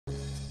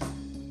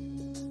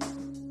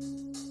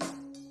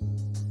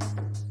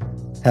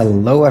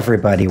Hello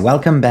everybody,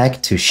 welcome back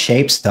to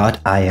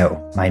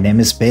Shapes.io. My name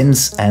is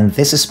Bins and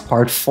this is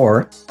part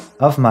 4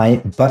 of my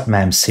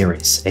BUTTMAM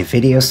series, a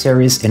video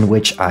series in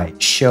which I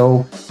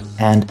show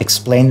and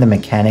explain the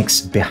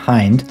mechanics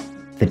behind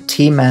the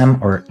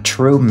TMAM or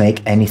True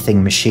Make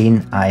Anything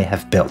machine I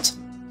have built.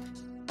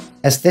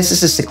 As this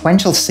is a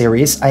sequential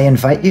series, I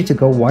invite you to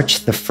go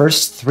watch the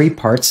first 3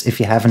 parts if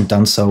you haven't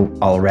done so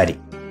already.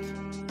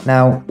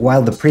 Now,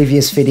 while the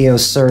previous videos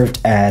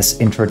served as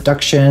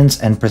introductions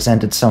and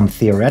presented some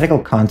theoretical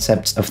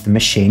concepts of the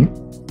machine,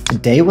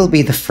 today will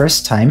be the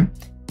first time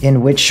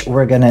in which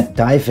we're gonna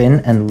dive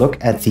in and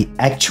look at the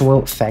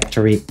actual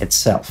factory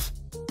itself.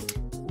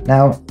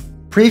 Now,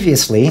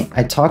 previously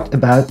I talked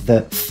about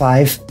the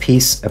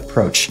 5-piece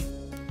approach.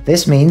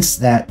 This means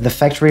that the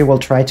factory will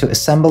try to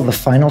assemble the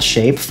final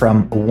shape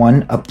from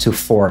 1 up to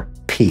 4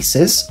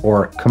 pieces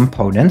or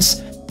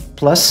components,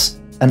 plus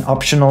an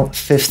optional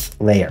 5th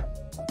layer.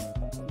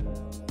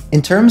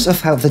 In terms of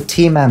how the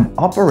TMAM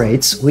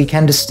operates, we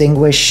can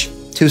distinguish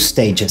 2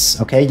 stages,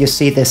 okay? You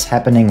see this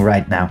happening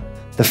right now.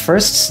 The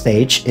first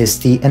stage is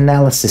the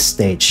analysis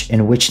stage,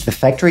 in which the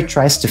factory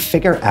tries to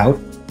figure out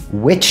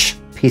which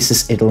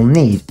pieces it'll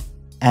need.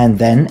 And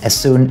then, as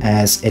soon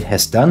as it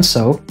has done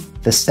so,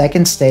 the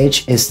second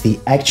stage is the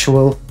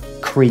actual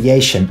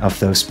creation of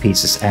those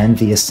pieces and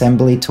the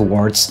assembly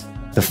towards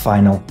the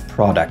final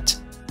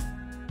product.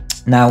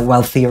 Now,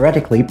 while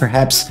theoretically,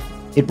 perhaps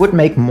it would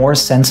make more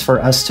sense for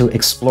us to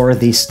explore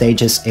these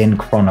stages in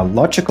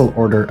chronological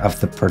order of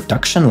the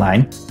production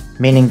line,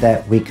 meaning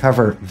that we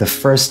cover the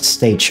first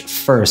stage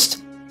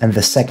first and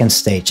the second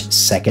stage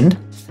second,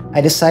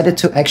 I decided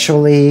to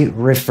actually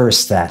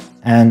reverse that.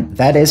 And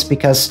that is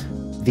because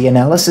the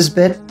analysis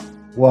bit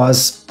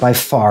was by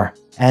far,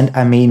 and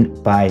I mean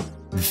by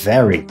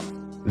very,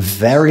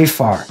 very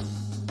far,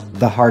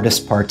 the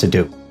hardest part to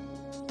do.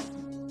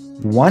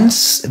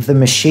 Once the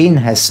machine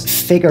has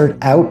figured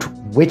out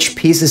which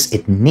pieces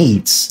it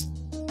needs,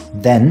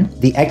 then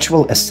the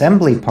actual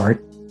assembly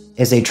part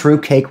is a true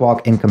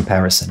cakewalk in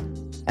comparison.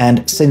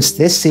 And since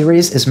this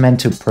series is meant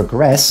to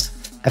progress,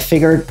 I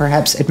figured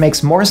perhaps it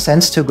makes more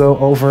sense to go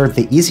over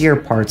the easier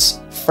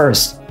parts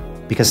first,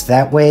 because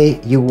that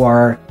way you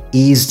are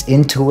eased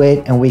into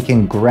it and we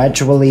can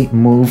gradually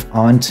move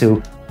on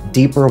to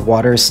deeper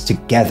waters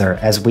together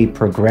as we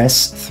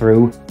progress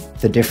through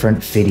the different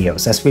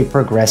videos, as we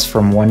progress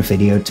from one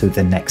video to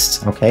the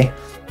next, okay?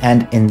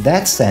 And in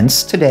that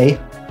sense, today,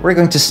 we're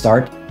going to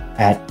start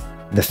at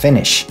the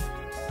finish.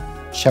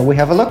 Shall we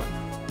have a look?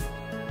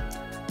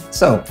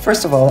 So,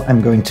 first of all,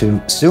 I'm going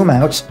to zoom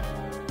out,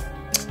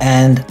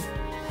 and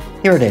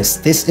here it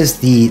is. This is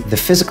the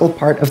physical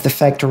part of the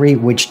factory,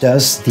 which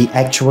does the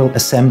actual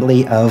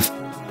assembly of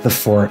the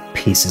 4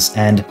 pieces.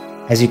 And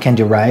as you can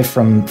derive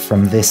from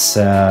this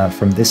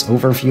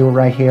overview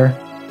right here,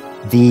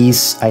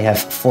 I have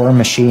 4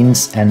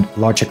 machines, and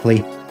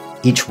logically,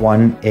 each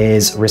one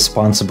is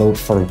responsible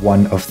for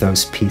one of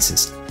those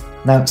pieces.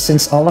 Now,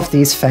 since all of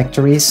these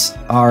modules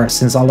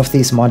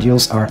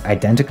are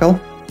identical,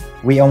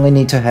 we only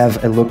need to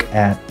have a look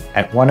at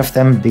one of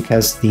them,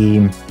 because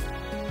the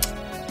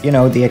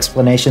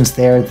explanations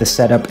there, the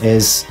setup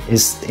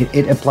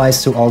it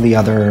applies to all the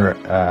other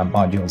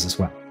modules as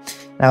well.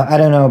 Now, I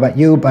don't know about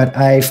you, but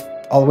I've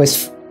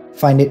always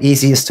find it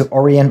easiest to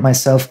orient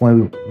myself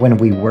when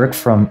we work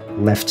from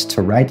left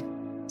to right.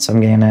 So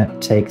I'm gonna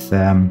take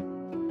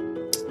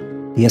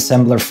the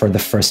assembler for the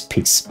first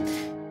piece.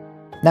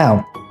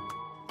 Now,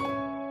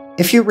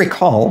 if you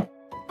recall,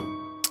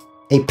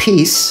 a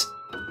piece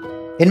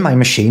in my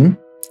machine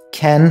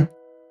can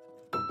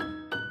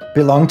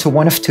belong to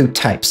one of 2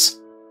 types.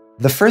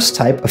 The first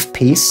type of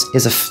piece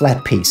is a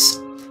flat piece,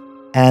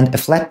 and a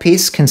flat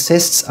piece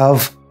consists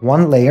of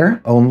 1 layer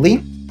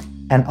only,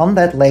 and on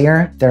that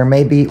layer there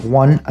may be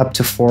 1 up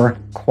to 4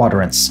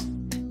 quadrants.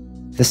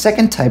 The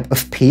second type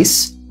of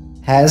piece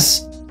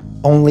has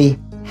only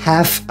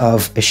half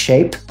of a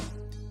shape,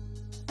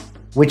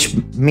 which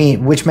may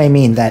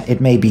mean that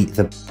it may be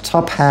the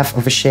top half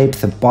of a shape,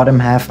 the bottom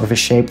half of a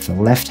shape, the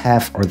left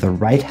half, or the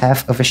right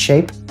half of a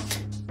shape.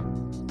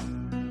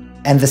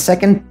 And the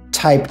second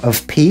type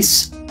of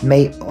piece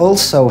may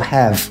also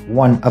have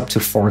 1 up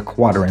to 4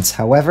 quadrants.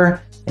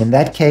 However, in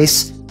that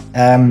case,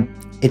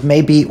 it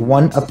may be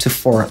 1 up to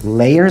 4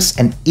 layers,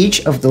 and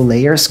each of the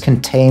layers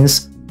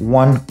contains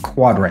 1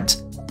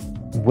 quadrant,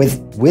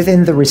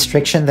 within the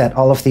restriction that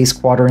all of these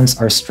quadrants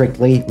are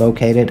strictly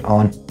located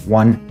on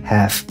 1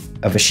 half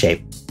of a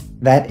shape.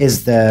 That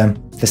is the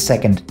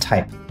second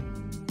type.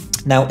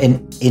 Now,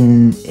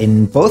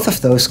 in both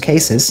of those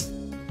cases,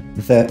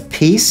 the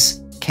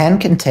piece can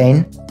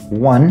contain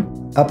 1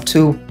 up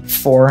to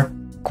 4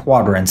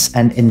 quadrants,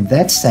 and in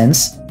that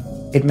sense,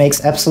 it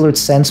makes absolute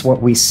sense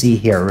what we see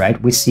here, right?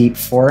 We see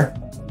 4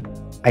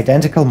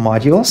 identical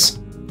modules,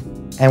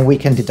 and we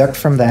can deduct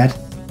from that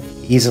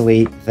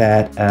easily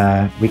that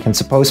we can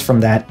suppose from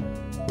that,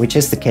 which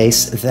is the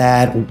case,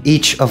 that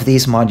each of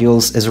these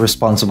modules is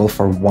responsible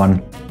for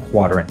 1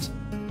 quadrant.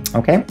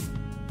 Okay?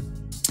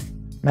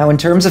 Now, in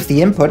terms of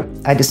the input,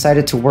 I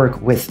decided to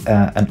work with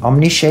an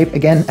Omni shape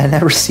again, and I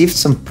received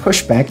some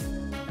pushback.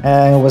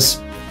 It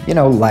was, you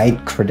know,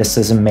 light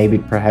criticism, maybe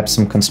perhaps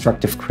some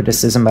constructive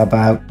criticism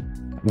about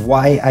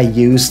why I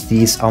use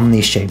these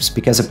Omni shapes,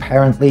 because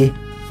apparently,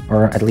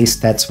 or at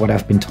least that's what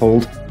I've been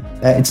told,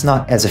 it's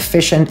not as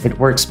efficient. It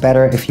works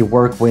better if you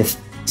work with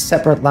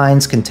separate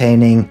lines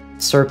containing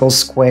circles,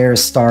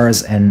 squares,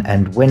 stars,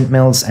 and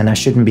windmills, and I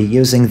shouldn't be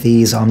using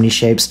these Omni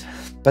shapes.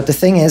 But the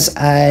thing is,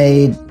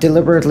 I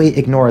deliberately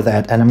ignore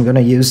that, and I'm going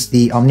to use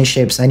the Omni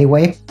shapes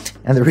anyway.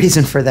 And the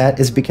reason for that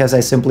is because I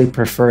simply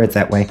prefer it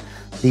that way.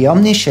 The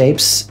Omni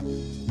shapes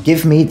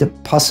give me the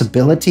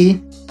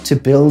possibility to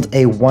build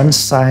a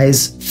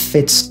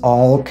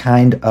one-size-fits-all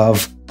kind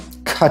of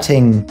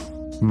cutting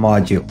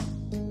module.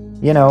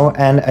 You know,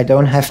 and I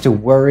don't have to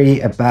worry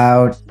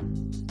about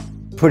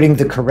putting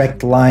the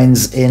correct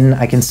lines in.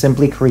 I can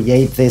simply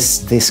create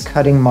this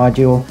cutting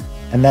module,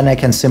 and then I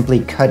can simply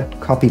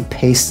copy,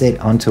 paste it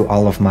onto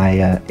all of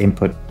my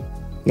input,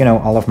 you know,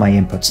 all of my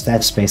inputs.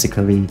 That's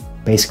basically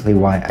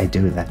why I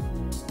do that.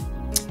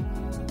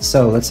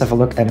 So let's have a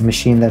look at a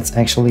machine that's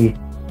actually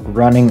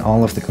running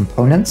all of the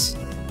components.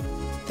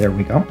 There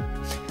we go.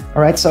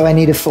 All right, so I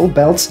need a full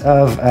belt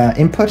of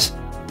input.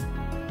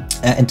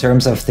 In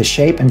terms of the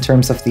shape, in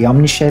terms of the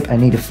Omni shape, I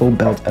need a full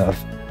belt of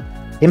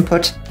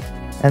input.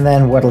 And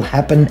then what will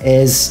happen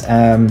is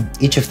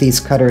each of these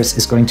cutters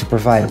is going to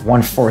provide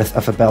 1/4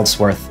 of a belt's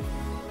worth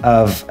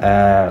of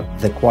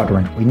the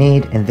quadrant we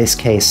need. In this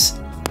case,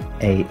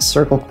 a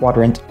circle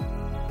quadrant.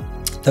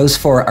 Those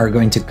 4 are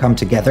going to come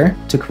together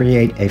to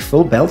create a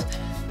full belt.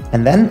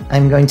 And then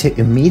I'm going to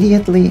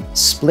immediately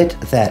split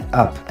that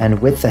up. And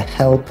with the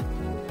help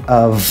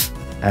of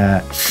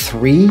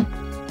 3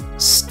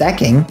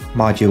 stacking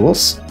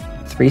modules,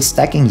 3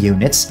 stacking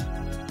units,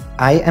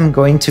 I am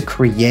going to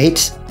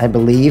create, I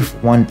believe,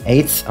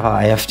 1/8. Oh,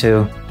 I have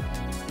to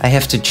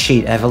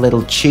cheat. I have a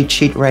little cheat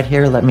sheet right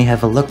here. Let me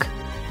have a look.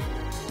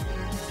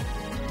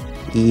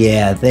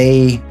 Yeah,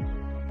 they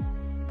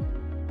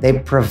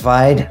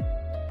provide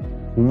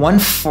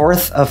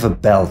 1/4 of a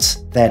belt.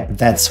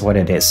 That's what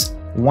it is.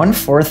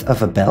 1/4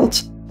 of a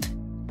belt,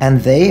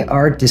 and they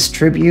are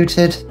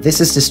distributed. This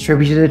is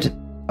distributed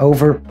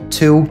over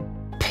 2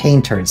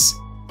 painters.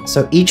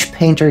 So each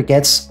painter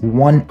gets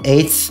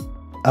 1/8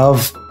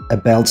 of a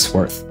belt's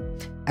worth.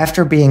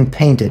 After being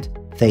painted,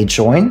 they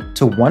join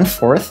to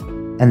 1/4,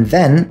 and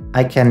then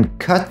I can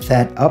cut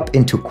that up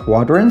into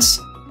quadrants,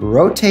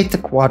 rotate the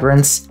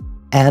quadrants,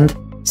 and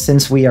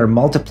since we are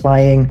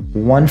multiplying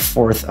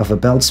 1/4 of a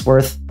belt's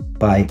worth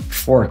by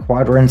 4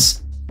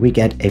 quadrants, we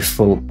get a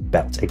full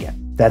belt again.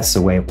 That's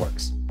the way it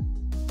works.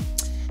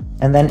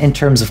 And then in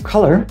terms of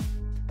color,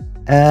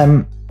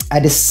 I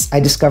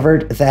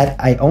discovered that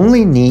I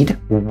only need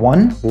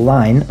 1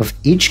 line of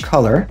each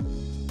color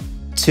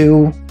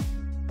to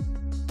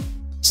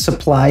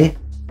supply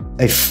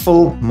a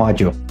full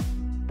module.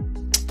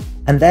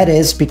 And that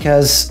is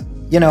because,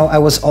 you know, I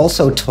was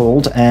also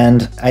told,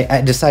 and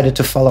I decided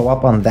to follow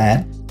up on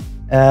that.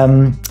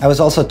 I was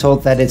also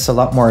told that it's a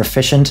lot more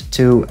efficient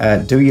to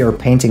do your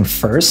painting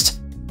first.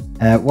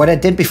 What I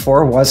did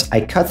before was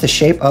I cut the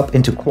shape up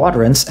into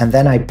quadrants and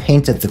then I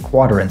painted the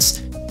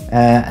quadrants.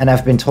 And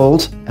I've been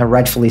told,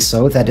 rightfully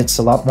so, that it's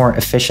a lot more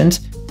efficient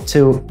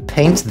to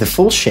paint the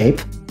full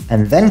shape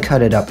and then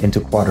cut it up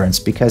into quadrants,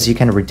 because you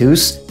can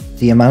reduce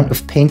the amount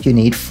of paint you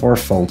need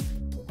 4-fold.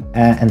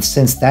 And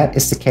since that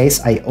is the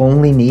case, I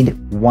only need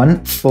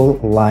 1 full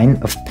line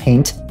of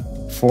paint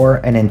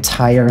for an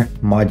entire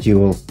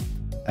module,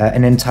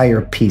 an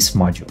entire piece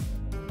module.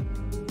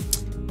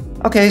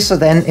 Okay, so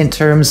then in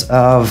terms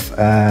of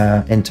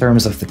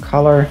the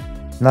color,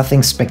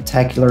 nothing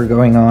spectacular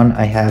going on.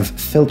 I have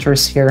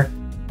filters here.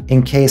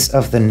 In case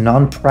of the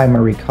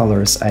non-primary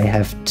colors, I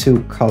have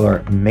 2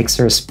 color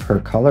mixers per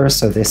color.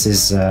 So this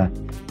is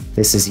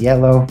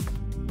yellow.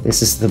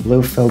 This is the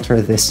blue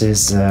filter. This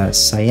is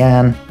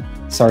cyan.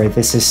 Sorry,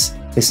 this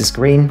is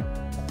green.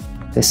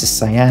 This is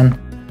cyan.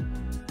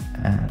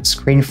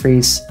 Screen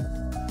freeze.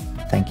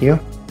 Thank you.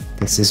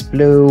 This is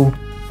blue,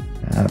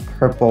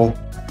 purple,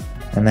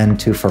 and then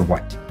 2 for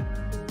white.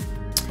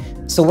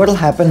 So what'll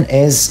happen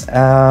is,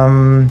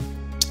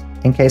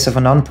 in case of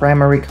a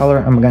non-primary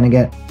color, I'm gonna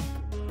get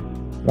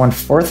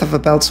 1/4 of a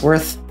belt's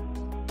worth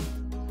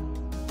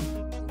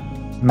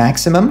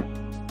maximum,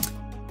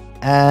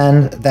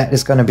 and that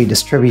is going to be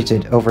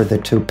distributed over the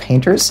 2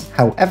 painters.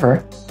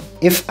 However,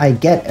 if I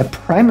get a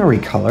primary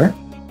color,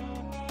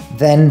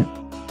 then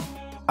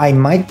I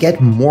might get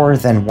more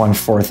than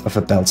 1/4 of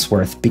a belt's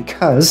worth,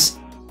 because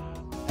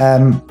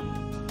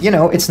you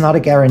know, it's not a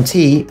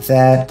guarantee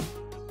that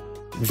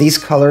these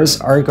colors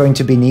are going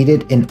to be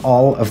needed in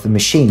all of the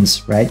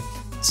machines, right?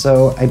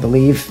 So I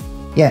believe,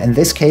 yeah, in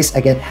this case,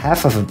 I get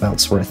half of a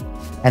belt's worth.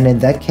 And in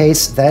that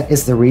case, that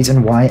is the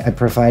reason why I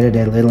provided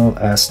a little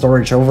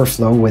storage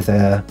overflow with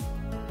a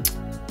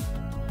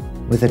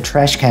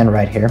trash can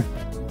right here.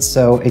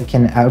 So it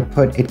can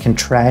output, it can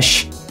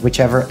trash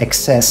whichever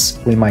excess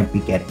we might be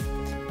getting.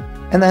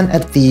 And then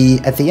at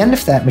the end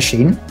of that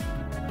machine,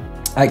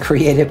 I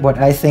created what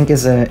I think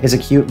is a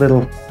cute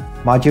little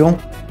module.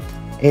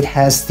 It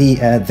has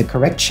the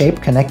correct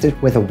shape connected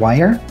with a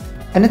wire,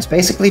 and it's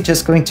basically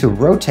just going to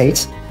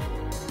rotate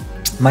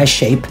my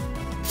shape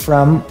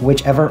from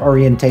whichever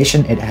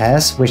orientation it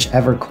has,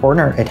 whichever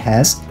corner it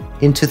has,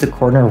 into the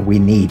corner we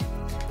need.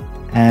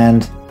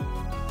 And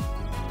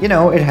you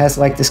know, it has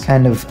like this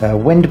kind of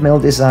windmill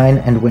design,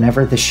 and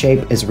whenever the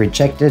shape is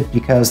rejected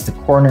because the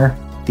corner,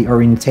 the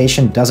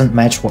orientation doesn't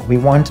match what we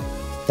want,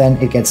 then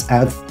it gets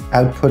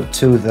output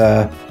to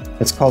the,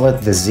 let's call it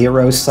the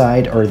 0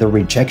 side or the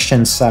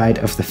rejection side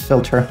of the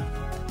filter,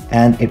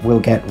 and it will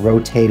get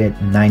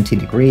rotated 90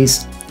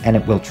 degrees and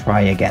it will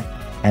try again.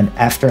 And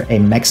after a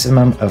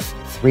maximum of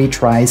 3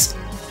 tries,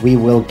 we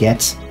will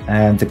get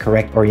the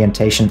correct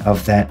orientation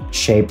of that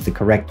shape, the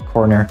correct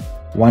corner,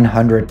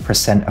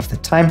 100% of the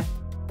time,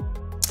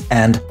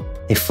 and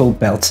a full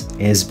belt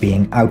is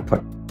being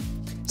output.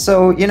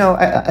 So, you know,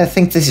 I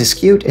think this is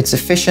cute, it's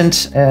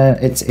efficient,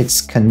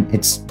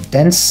 it's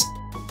dense,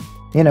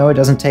 you know, it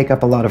doesn't take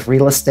up a lot of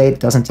real estate,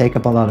 doesn't take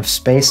up a lot of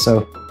space,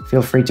 so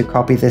feel free to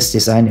copy this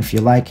design if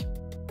you like.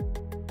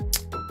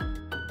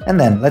 And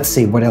then, let's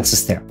see, what else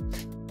is there?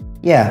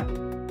 Yeah,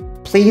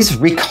 please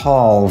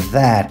recall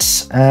that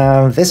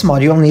this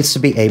module needs to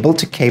be able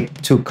to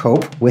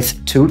cope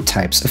with 2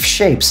 types of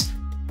shapes.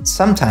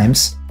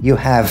 Sometimes you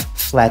have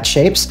flat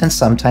shapes, and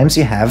sometimes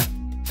you have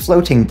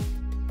floating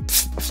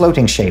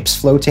shapes,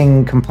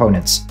 floating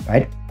components,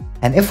 right?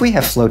 And if we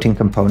have floating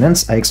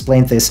components, I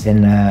explained this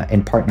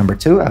in part number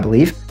 2, I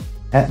believe,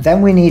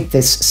 then we need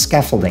this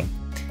scaffolding.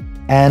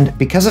 And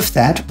because of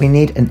that, we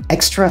need an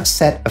extra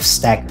set of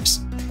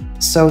stackers.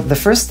 So the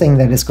first thing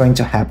that is going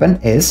to happen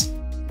is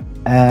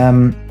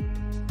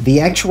the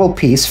actual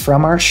piece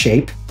from our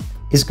shape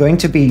is going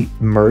to be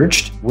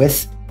merged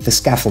with the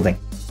scaffolding.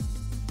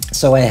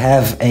 So I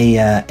have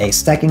a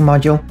stacking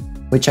module,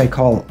 which I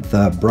call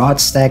the broad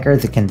stacker,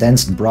 the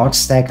condensed broad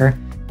stacker.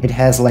 It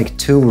has like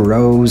 2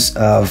 rows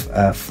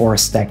of 4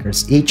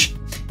 stackers each.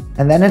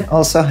 And then it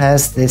also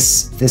has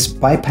this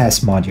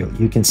bypass module.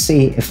 You can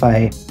see if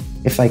I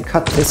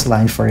cut this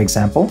line, for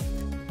example,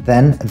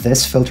 then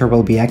this filter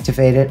will be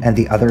activated and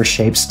the other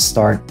shapes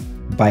start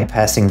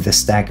bypassing the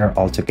stacker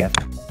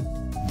altogether.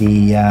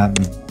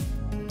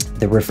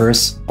 The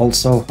reverse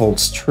also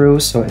holds true,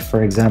 so if,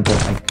 for example,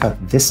 I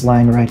cut this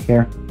line right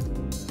here,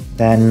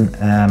 then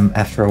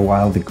after a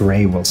while the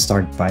gray will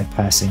start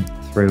bypassing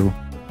through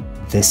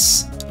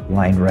this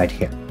line right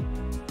here.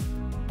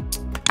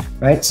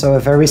 Right, so a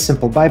very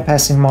simple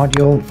bypassing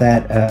module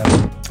that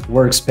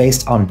works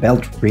based on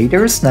belt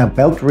readers. Now,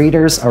 belt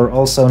readers are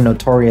also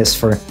notorious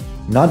for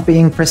not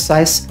being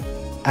precise.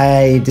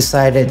 I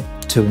decided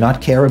to not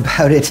care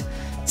about it,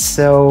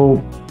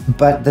 so...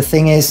 But the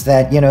thing is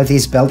that, you know,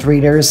 these belt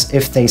readers,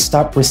 if they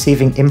stop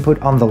receiving input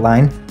on the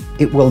line,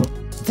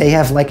 they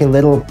have like a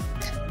little,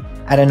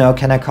 I don't know,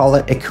 can I call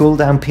it a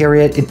cooldown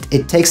period?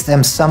 It takes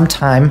them some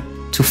time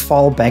to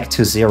fall back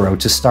to 0,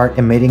 to start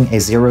emitting a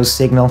 0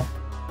 signal.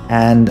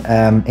 And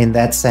in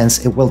that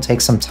sense, it will take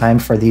some time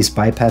for these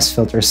bypass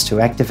filters to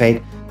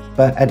activate.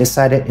 But I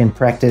decided in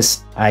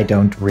practice, I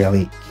don't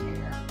really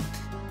care.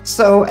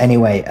 So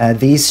anyway,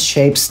 these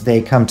shapes,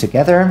 they come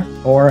together,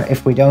 or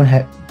if we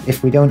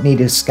don't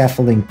need a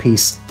scaffolding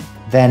piece,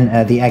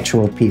 then the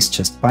actual piece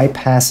just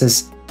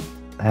bypasses.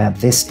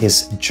 This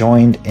is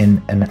joined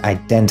in an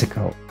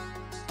identical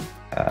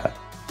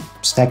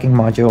stacking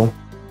module,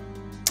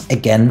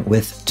 again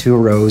with 2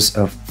 rows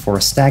of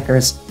 4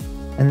 stackers,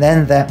 and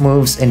then that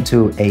moves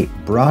into a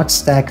broad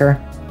stacker.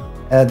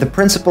 The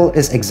principle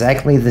is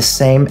exactly the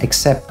same,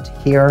 except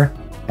here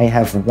I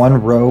have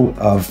 1 row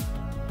of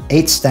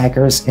 8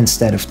 stackers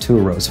instead of 2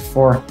 rows of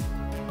 4.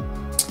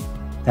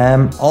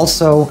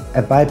 Also,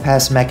 a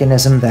bypass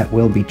mechanism that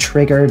will be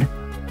triggered.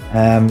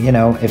 You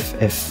know,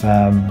 if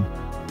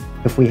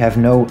we have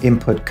no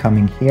input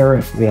coming here,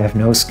 if we have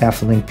no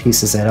scaffolding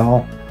pieces at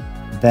all,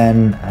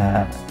 then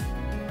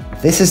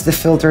this is the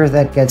filter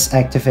that gets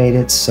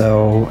activated.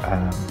 So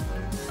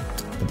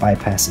the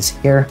bypass is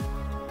here,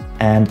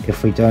 and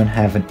if we don't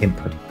have an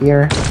input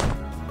here,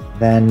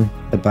 then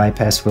the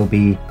bypass will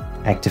be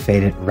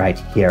activated right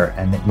here,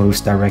 and it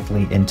moves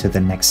directly into the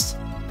next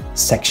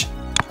section.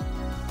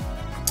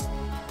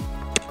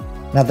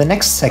 Now the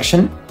next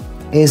section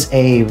is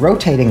a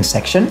rotating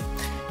section,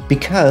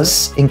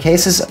 because in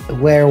cases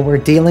where we're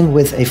dealing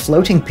with a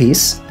floating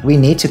piece, we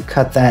need to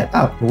cut that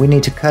up. We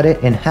need to cut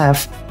it in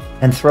half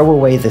and throw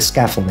away the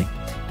scaffolding.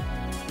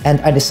 And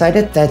I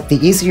decided that the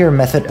easier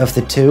method of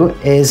the 2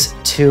 is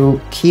to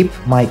keep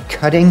my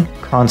cutting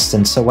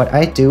constant. So what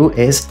I do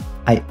is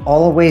I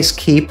always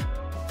keep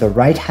the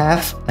right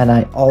half and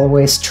I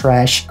always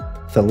trash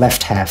the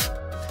left half.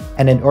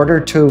 And in order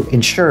to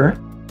ensure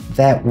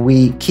that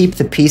we keep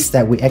the piece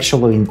that we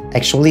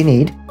actually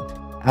need,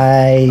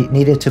 I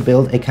needed to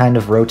build a kind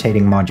of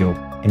rotating module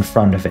in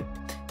front of it.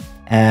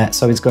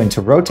 So it's going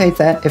to rotate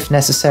that if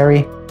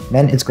necessary,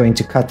 then it's going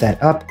to cut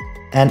that up,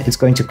 and it's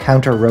going to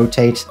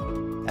counter-rotate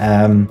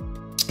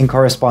in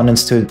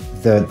correspondence to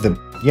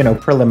the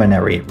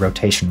preliminary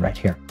rotation right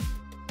here.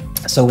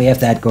 So we have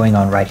that going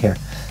on right here.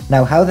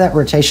 Now, how that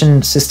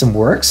rotation system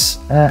works,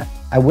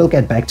 I will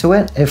get back to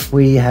it if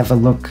we have a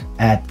look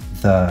at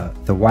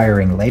the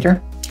wiring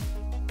later.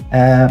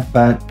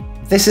 But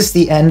this is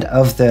the end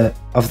of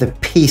the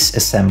piece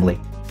assembly.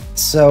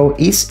 So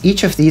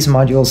each of these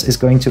modules is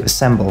going to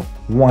assemble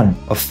one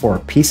of 4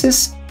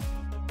 pieces,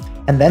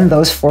 and then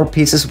those 4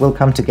 pieces will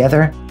come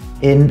together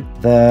in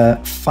the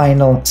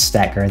final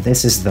stacker.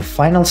 This is the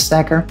final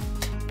stacker.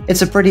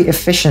 It's a pretty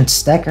efficient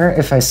stacker,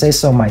 if I say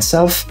so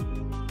myself,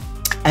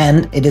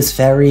 and it is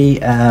very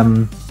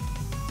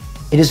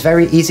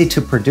easy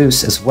to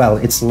produce as well.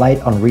 It's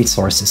light on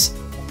resources.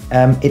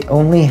 It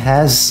only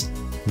has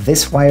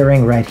this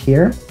wiring right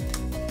here,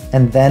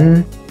 and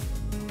then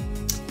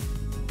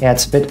yeah,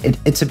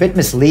 it's a bit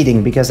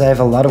misleading because I have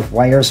a lot of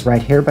wires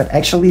right here, but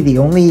actually the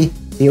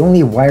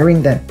only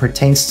wiring that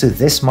pertains to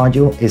this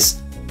module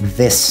is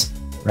this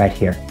right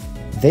here.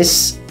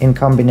 This in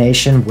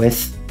combination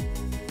with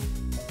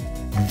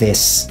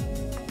this.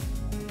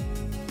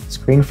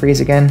 Screen freeze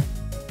again.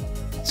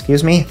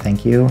 Excuse me,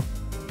 thank you.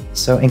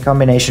 So in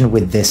combination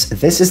with this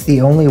is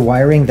the only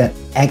wiring that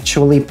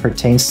actually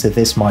pertains to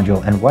this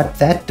module. And what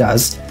that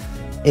does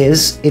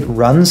is it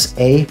runs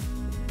a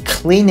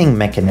cleaning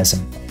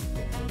mechanism.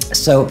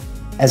 So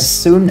as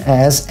soon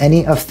as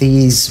any of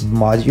these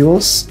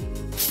modules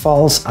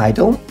falls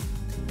idle,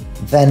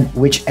 then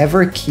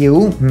whichever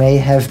queue may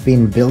have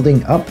been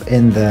building up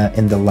in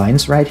the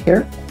lines right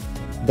here,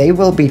 they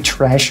will be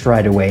trashed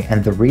right away.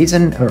 And the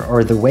reason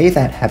or the way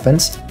that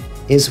happens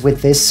is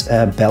with this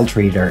belt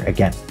reader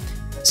again.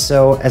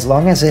 So as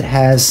long as it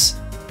has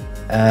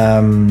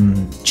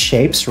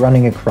shapes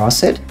running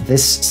across it,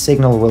 this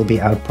signal will be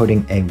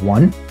outputting a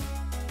 1.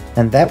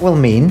 And that will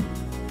mean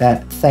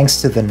that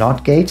thanks to the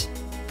NOT gate,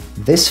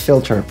 this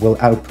filter will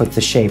output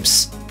the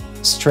shapes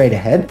straight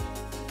ahead,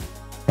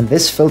 and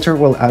this filter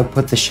will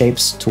output the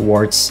shapes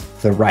towards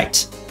the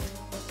right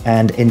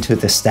and into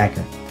the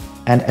stacker.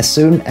 And as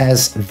soon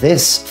as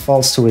this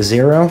falls to a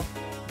 0,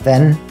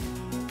 then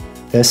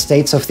the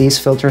states of these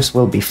filters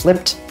will be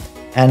flipped,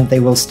 and they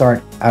will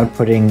start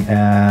outputting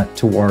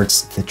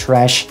towards the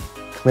trash,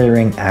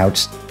 clearing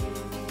out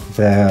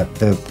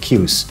the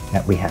queues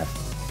that we have.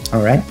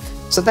 All right,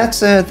 so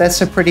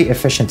that's a pretty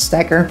efficient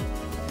stacker.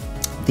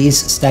 These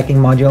stacking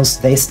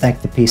modules, they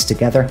stack the piece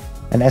together,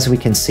 and as we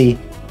can see,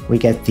 we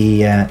get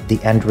the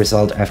end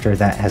result after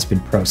that has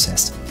been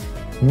processed.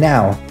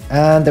 Now,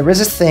 there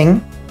is a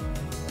thing.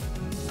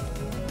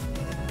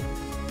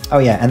 Oh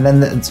yeah, and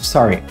then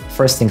sorry.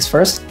 First things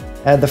first.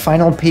 The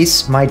final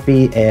piece might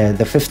be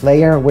the 5th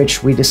layer,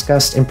 which we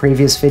discussed in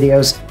previous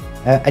videos.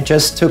 I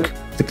just took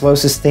the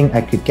closest thing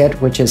I could get,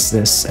 which is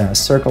this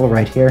circle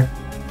right here,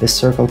 this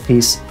circle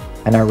piece,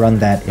 and I run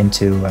that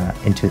into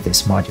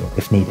this module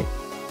if needed.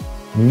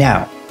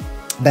 Now,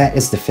 that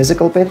is the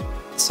physical bit,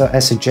 so I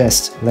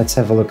suggest let's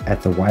have a look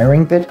at the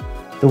wiring bit.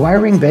 The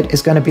wiring bit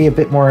is going to be a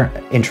bit more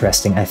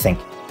interesting, I think.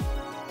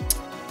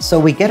 So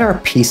we get our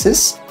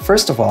pieces.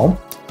 First of all,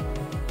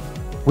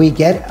 we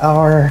get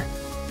our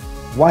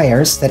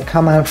wires that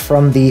come out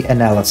from the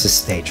analysis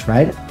stage,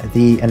 right?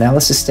 The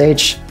analysis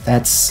stage,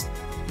 that's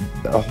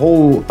a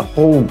whole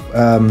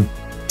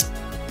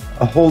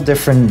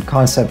different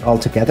concept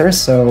altogether.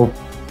 So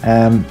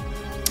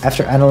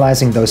after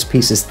analyzing those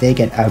pieces, they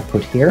get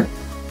output here.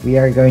 We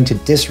are going to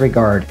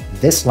disregard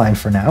this line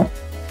for now,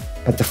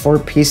 but the 4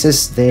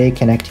 pieces, they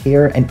connect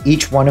here, and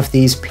each one of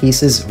these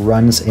pieces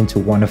runs into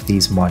one of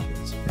these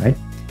modules, right?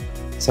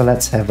 So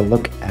let's have a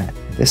look at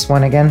this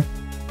one again.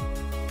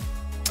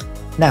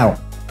 Now,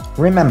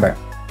 remember,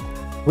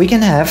 we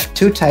can have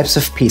 2 types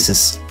of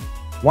pieces.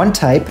 One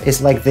type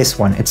is like this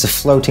one, it's a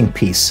floating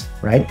piece,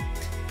 right?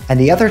 And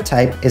the other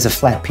type is a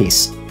flat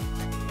piece.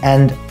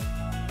 And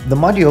the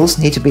modules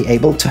need to be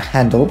able to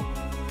handle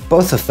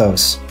both of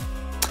those.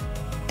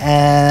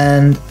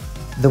 And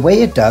the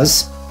way it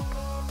does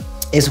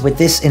is with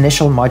this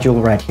initial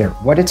module right here.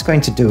 What it's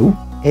going to do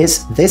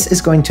is this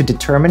is going to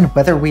determine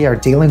whether we are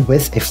dealing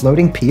with a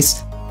floating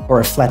piece or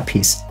a flat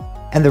piece.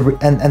 And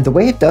the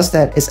way it does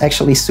that is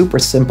actually super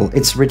simple.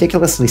 It's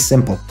ridiculously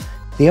simple.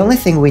 The only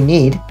thing we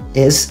need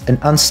is an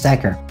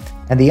unstacker.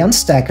 And the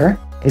unstacker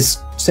is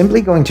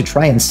simply going to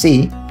try and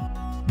see,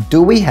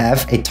 do we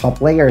have a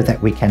top layer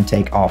that we can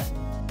take off?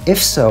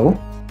 If so,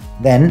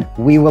 then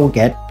we will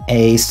get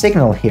a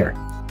signal here.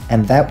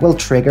 And that will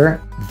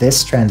trigger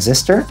this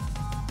transistor,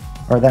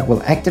 or that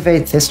will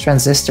activate this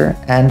transistor,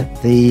 and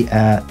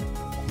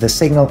the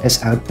signal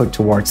is output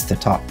towards the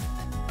top.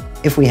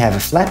 If we have a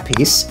flat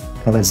piece,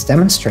 well, let's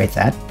demonstrate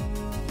that.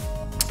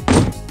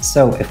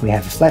 So if we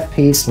have a flat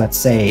piece, let's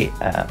say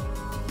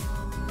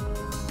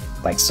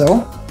like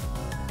so,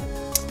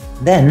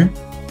 then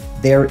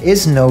there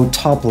is no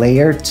top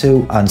layer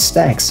to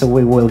unstack, so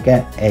we will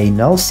get a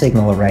null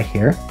signal right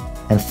here,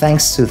 and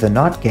thanks to the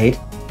NOT gate,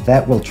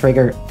 that will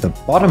trigger the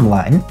bottom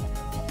line,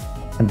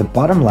 and the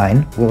bottom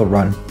line will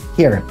run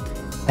here.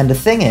 And the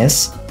thing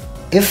is,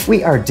 if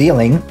we are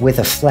dealing with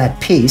a flat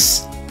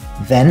piece,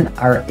 then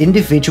our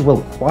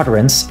individual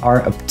quadrants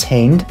are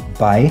obtained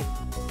by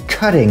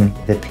cutting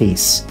the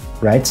piece,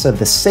 right? So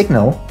the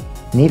signal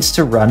needs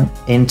to run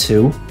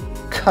into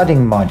cutting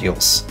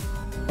modules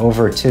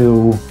over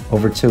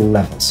two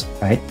levels,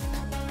 right?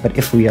 But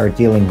if we are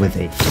dealing with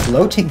a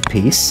floating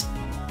piece,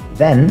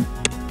 then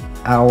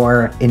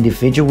our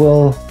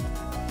individual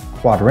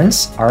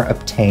quadrants are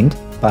obtained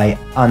by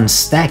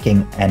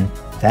unstacking, and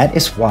that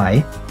is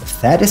why,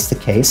 if that is the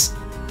case,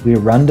 we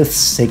run the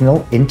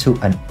signal into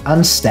an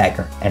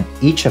unstacker, and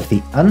each of the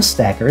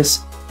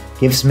unstackers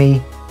gives me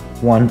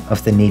one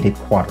of the needed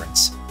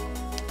quadrants.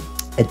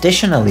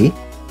 Additionally,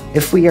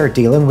 if we are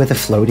dealing with a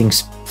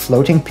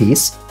floating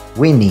piece,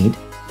 we need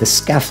the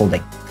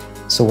scaffolding.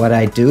 So what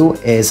I do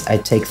is I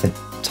take the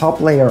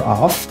top layer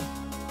off,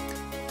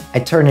 I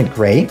turn it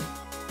gray,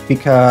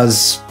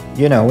 because,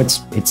 you know,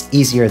 it's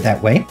easier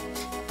that way.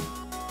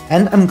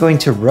 And I'm going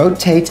to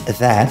rotate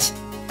that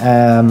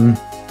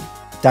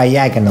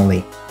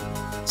diagonally.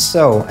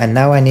 So, and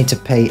now I need to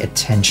pay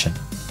attention.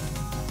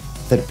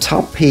 The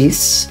top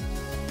piece,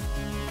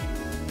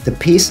 the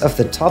piece of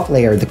the top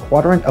layer, the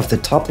quadrant of the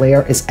top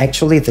layer is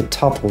actually the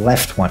top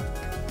left one,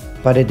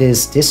 but it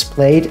is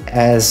displayed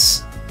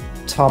as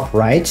top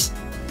right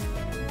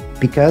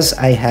because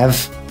I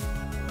have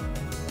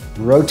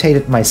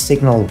rotated my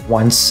signal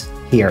once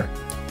here.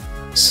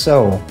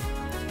 So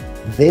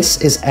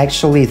this is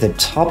actually the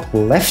top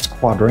left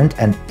quadrant,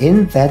 and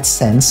in that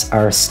sense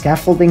our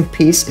scaffolding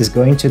piece is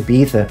going to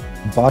be the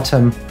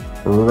bottom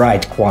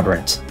right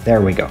quadrant.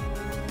 There we go.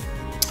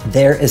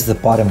 There is the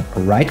bottom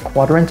right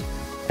quadrant,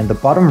 and the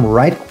bottom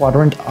right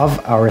quadrant of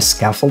our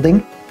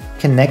scaffolding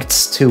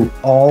connects to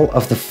all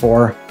of the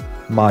 4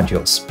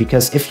 modules.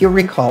 Because if you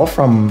recall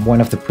from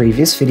one of the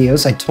previous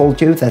videos, I told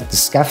you that the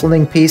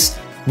scaffolding piece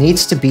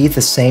needs to be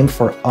the same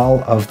for all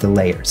of the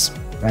layers,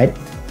 right?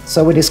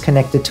 So it is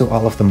connected to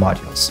all of the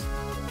modules.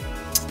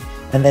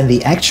 And then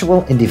the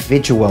actual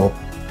individual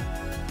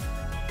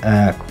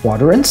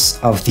quadrants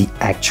of the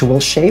actual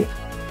shape,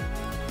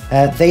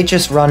 they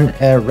just run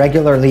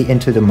regularly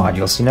into the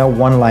modules, you know,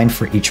 one line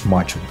for each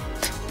module.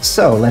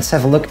 So let's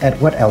have a look at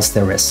what else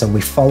there is. So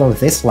we follow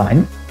this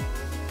line,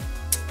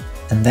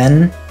 and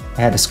then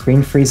I had a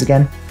screen freeze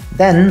again.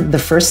 Then the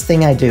first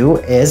thing I do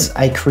is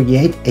I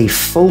create a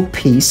full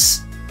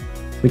piece,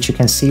 which you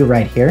can see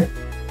right here,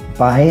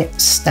 by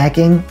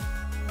stacking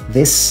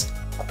this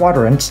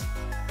quadrant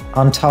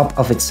on top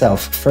of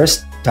itself,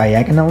 first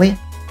diagonally,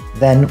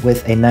 then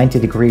with a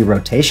 90-degree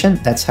rotation.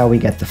 That's how we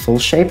get the full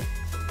shape.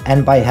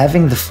 And by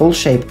having the full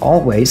shape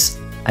always,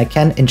 I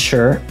can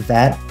ensure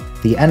that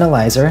the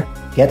analyzer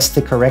gets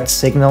the correct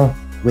signal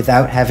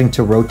without having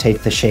to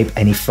rotate the shape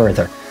any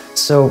further.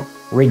 So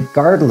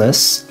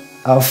regardless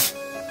of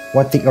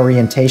what the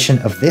orientation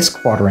of this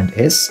quadrant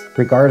is,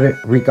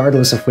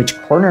 regardless of which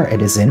corner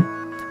it is in,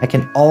 I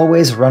can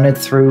always run it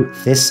through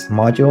this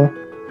module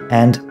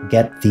and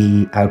get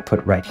the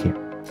output right here.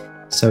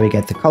 So we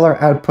get the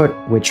color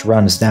output, which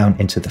runs down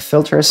into the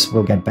filters.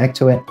 We'll get back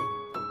to it.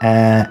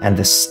 And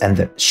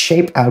the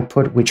shape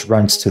output, which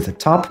runs to the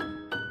top.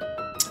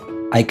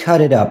 I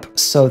cut it up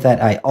so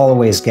that I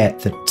always get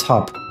the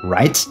top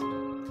right.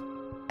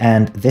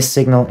 And this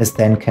signal is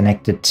then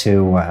connected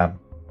to,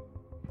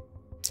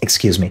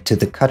 to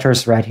the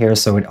cutters right here.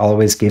 So it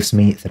always gives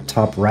me the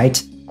top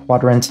right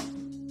quadrant.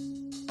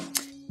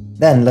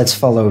 Then let's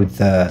follow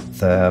the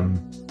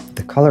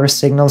color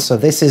signal. So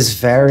this is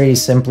very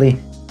simply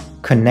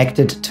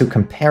connected to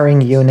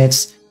comparing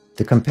units.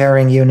 The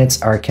comparing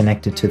units are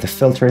connected to the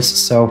filters.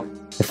 So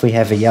if we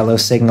have a yellow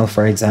signal,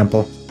 for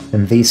example,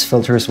 then these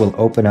filters will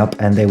open up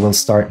and they will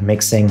start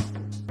mixing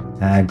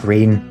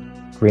green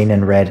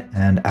and red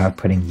and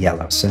outputting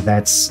yellow. So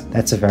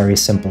that's a very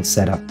simple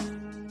setup.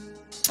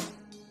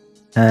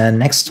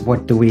 Next,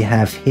 what do we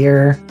have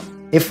here?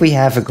 If we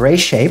have a gray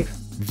shape,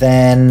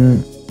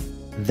 then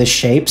the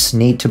shapes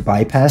need to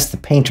bypass the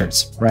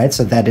painters, right?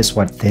 So that is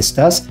what this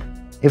does.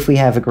 If we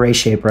have a gray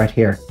shape right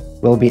here,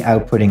 we'll be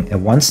outputting a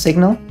 1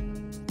 signal,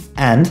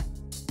 and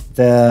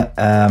the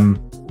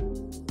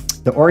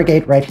OR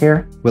gate right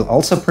here will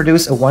also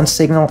produce a 1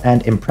 signal,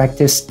 and in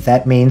practice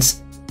that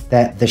means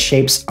that the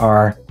shapes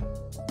are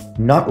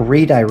not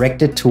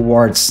redirected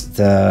towards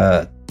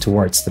the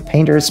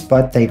painters,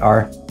 but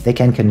they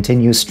can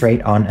continue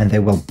straight on and they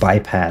will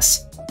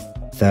bypass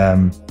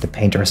the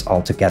painters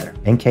altogether,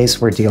 in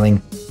case we're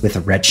dealing with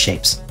red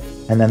shapes.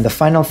 And then the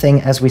final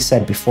thing, as we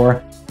said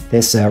before,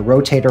 this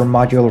rotator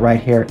module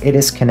right here, it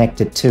is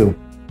connected to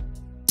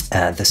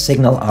the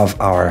signal of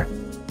our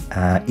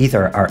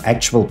either our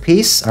actual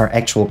piece, our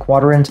actual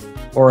quadrant,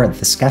 or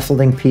the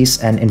scaffolding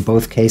piece, and in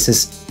both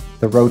cases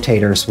the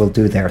rotators will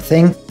do their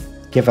thing,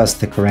 give us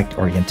the correct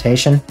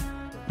orientation.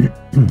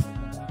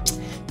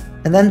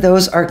 And then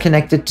those are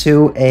connected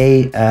to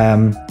a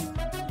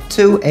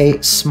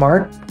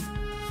smart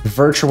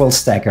virtual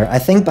stacker. I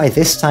think by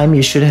this time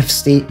you should have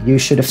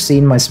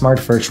seen my smart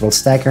virtual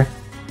stacker,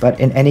 but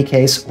in any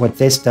case, what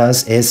this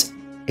does is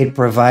it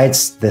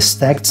provides the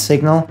stacked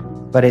signal,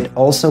 but it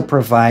also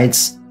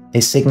provides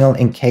a signal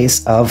in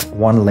case of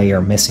one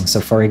layer missing.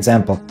 So for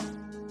example,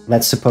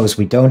 let's suppose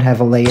we don't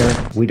have a layer,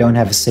 we don't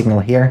have a signal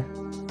here,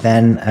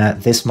 then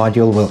this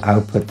module will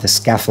output the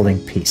scaffolding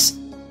piece.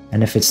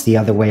 And if it's the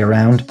other way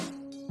around,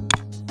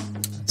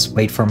 let's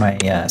wait for my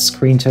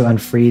screen to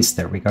unfreeze.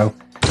 There we go.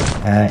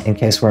 In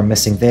case we're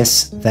missing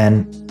this,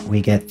 then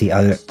we get the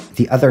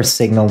other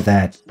signal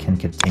that can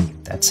continue.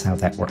 That's how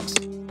that works.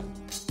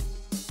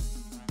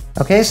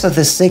 Okay, so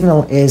the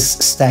signal is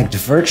stacked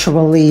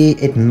virtually.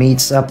 It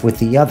meets up with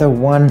the other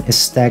one, is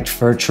stacked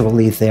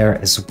virtually there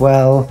as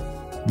well.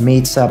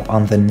 Meets up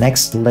on the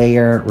next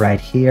layer right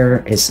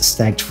here, is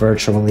stacked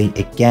virtually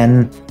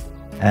again.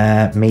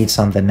 Meets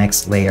on the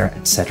next layer,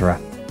 etc.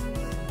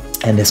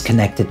 And is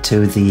connected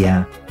to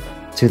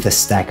the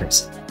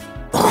stackers.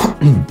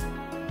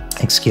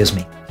 Excuse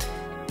me.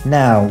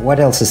 Now, what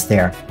else is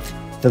there?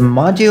 The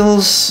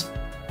modules,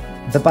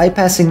 the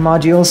bypassing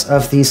modules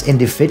of these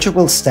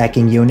individual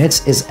stacking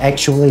units is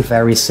actually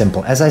very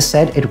simple. As I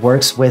said, it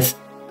works with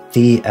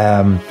the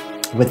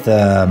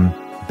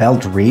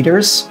belt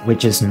readers,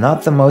 which is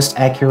not the most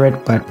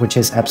accurate, but which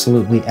is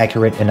absolutely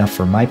accurate enough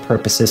for my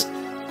purposes.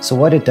 So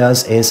what it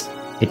does is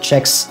it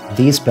checks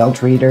these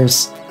belt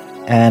readers,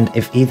 and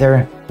if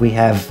either we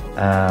have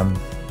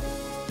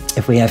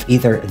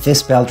either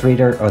this belt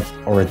reader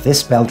or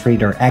this belt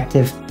reader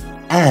active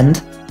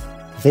and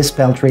this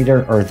belt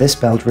reader or this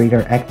belt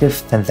reader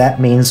active, then that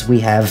means we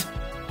have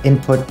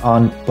input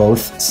on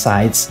both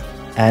sides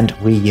and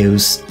we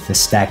use the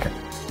stacker.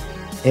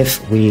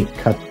 If we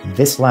cut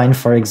this line,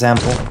 for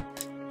example,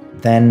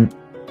 then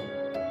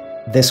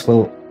this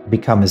will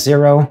become a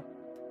 0,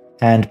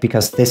 and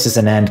because this is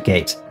an AND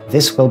gate,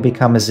 this will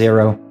become a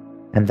 0,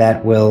 and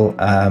that will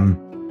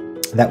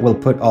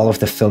put all of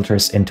the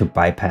filters into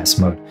bypass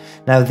mode.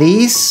 Now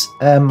these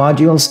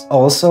modules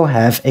also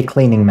have a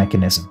cleaning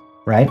mechanism,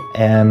 right?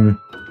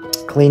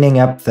 Cleaning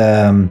up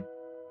the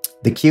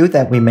queue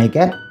that we may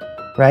get,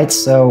 right?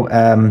 So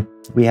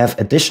we have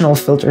additional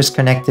filters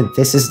connected.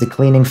 This is the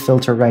cleaning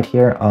filter right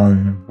here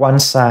on one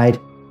side,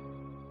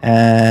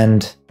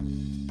 and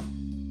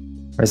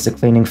where's the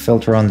cleaning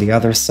filter on the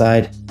other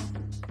side?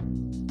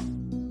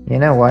 You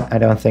know what? I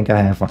don't think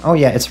I have one. Oh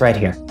yeah, it's right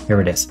here. Here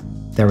it is.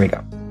 There we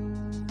go.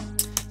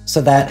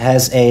 So that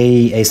has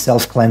a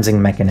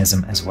self-cleansing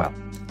mechanism as well.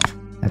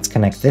 Let's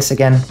connect this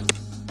again.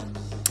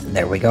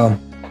 There we go.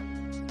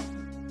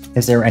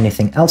 Is there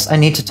anything else I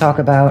need to talk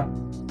about?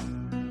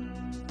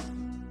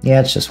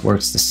 Yeah, it just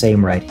works the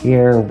same right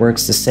here,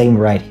 works the same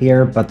right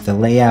here, but the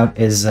layout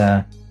is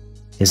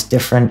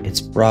different,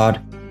 it's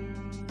broad.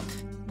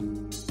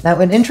 Now,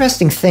 an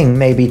interesting thing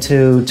maybe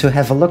to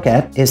have a look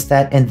at is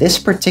that in this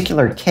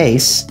particular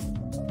case,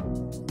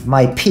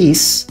 my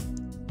piece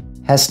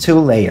has 2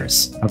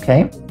 layers,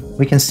 okay?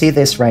 We can see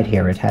this right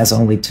here, it has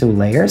only 2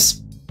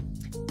 layers.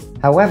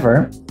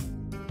 However,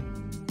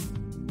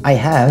 I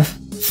have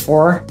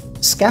 4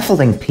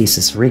 scaffolding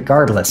pieces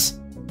regardless.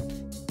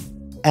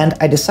 And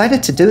I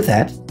decided to do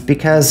that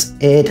because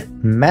it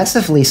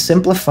massively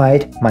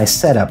simplified my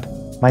setup.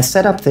 My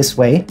setup this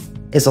way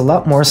is a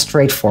lot more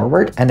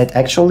straightforward, and it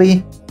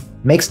actually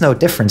makes no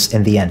difference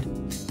in the end.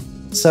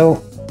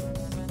 So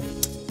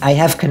I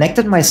have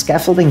connected my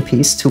scaffolding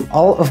piece to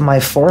all of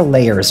my 4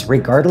 layers,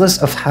 regardless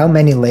of how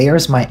many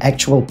layers my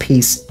actual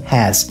piece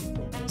has.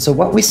 So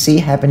what we see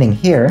happening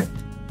here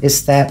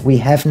is that we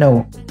have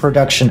no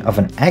production of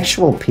an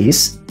actual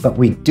piece, but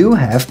we do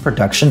have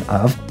production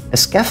of a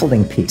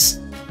scaffolding piece,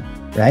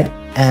 right?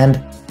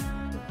 And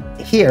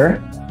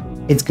here,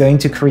 it's going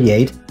to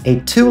create a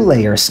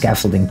 2-layer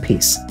scaffolding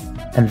piece.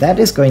 And that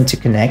is going to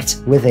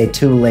connect with a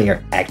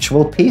 2-layer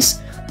actual piece,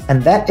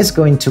 and that is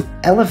going to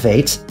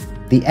elevate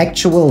the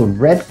actual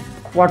red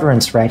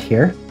quadrants right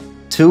here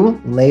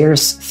to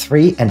layers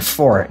 3 and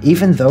 4,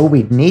 even though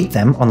we need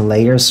them on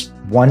layers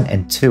 1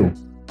 and 2,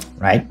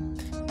 right?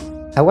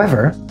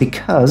 However,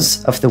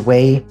 because of the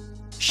way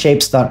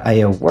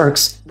Shapes.io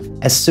works,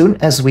 as soon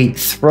as we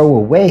throw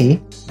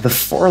away the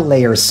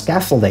 4-layer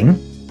scaffolding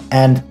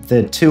and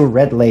the 2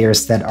 red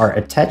layers that are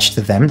attached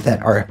to them,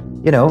 that are,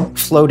 you know,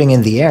 floating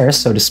in the air,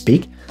 so to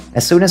speak,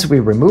 as soon as we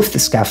remove the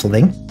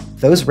scaffolding,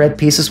 those red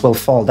pieces will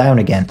fall down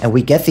again, and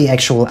we get the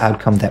actual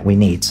outcome that we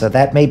need. So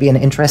that may be an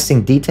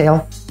interesting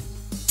detail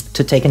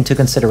to take into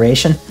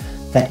consideration,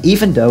 that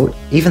even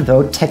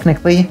though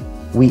technically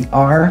we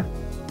are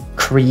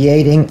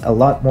creating a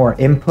lot more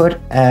input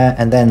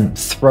and then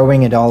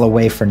throwing it all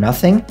away for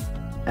nothing,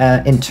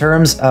 in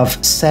terms of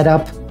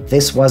setup,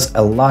 this was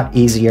a lot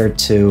easier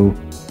to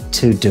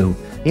do.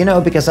 You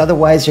know, because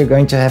otherwise you're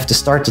going to have to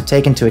start to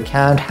take into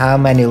account how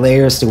many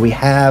layers do we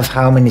have,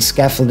 how many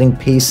scaffolding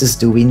pieces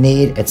do we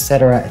need,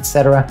 etc.,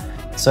 etc.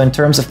 So in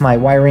terms of my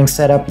wiring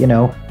setup, you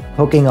know,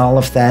 hooking all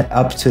of that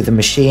up to the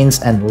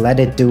machines and let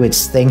it do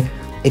its thing,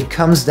 it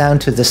comes down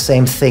to the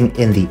same thing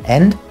in the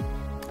end.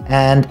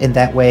 And in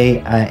that way,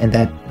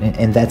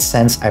 in that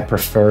sense, I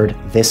preferred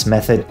this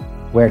method,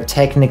 where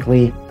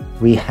technically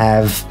we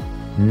have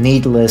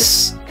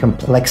needless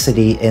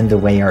complexity in the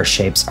way our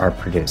shapes are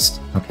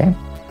produced. Okay.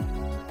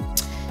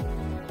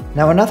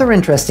 Now, another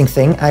interesting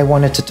thing I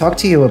wanted to talk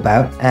to you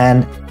about,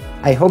 and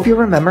I hope you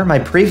remember my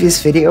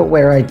previous video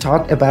where I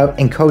talked about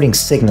encoding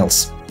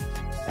signals.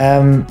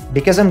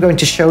 Because I'm going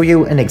to show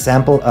you an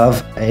example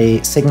of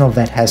a signal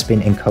that has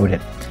been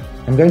encoded.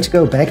 I'm going to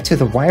go back to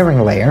the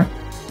wiring layer,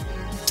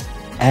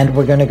 And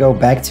we're going to go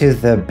back to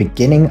the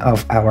beginning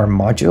of our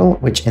module,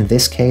 which in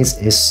this case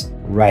is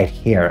right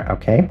here,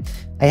 okay?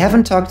 I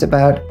haven't talked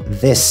about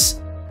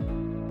this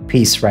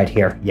piece right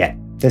here yet,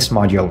 this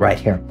module right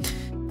here.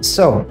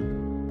 So,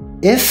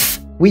 if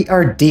we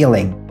are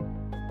dealing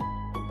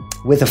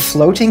with a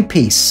floating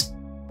piece,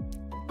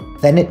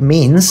 then it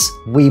means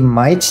we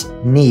might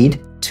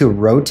need to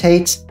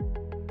rotate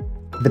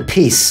the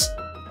piece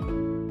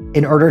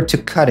in order to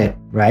cut it,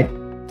 right?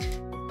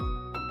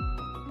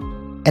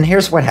 And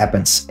here's what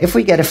happens. If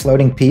we get a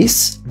floating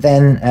piece,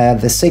 then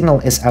the signal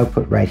is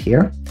output right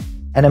here.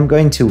 And I'm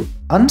going to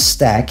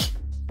unstack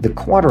the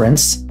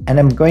quadrants and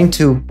I'm going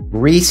to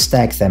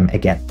restack them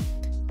again.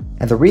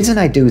 And the reason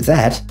I do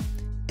that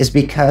is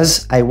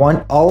because I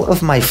want all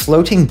of my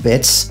floating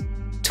bits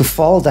to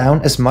fall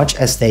down as much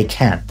as they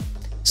can,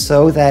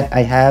 so that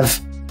I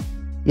have,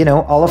 you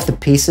know, all of the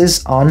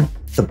pieces on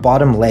the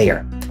bottom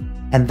layer.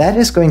 And that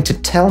is going to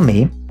tell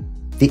me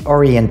the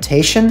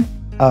orientation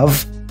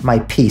of my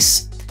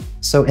piece.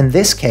 So in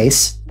this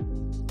case,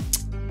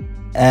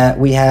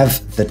 we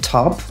have the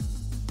top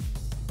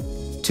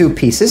two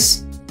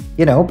pieces,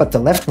 you know, but the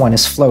left one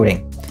is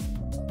floating.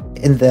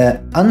 In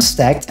the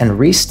unstacked and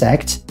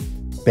restacked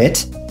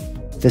bit,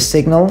 the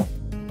signal,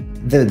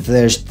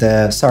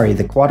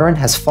 the quadrant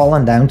has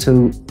fallen down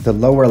to the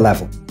lower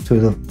level,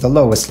 to the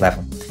lowest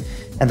level.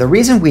 And the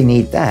reason we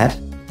need that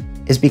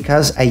is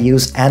because I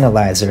use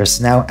analyzers.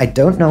 Now, I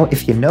don't know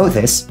if you know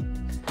this,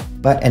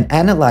 but an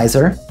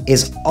analyzer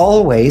is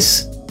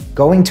always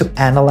going to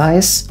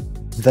analyze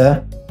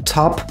the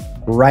top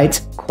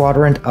right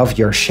quadrant of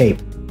your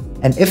shape.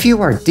 And if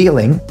you are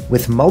dealing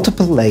with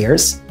multiple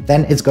layers,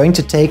 then it's going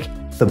to take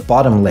the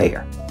bottom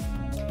layer.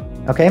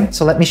 Okay,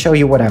 so let me show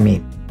you what I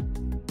mean.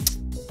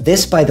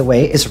 This, by the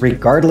way, is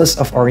regardless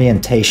of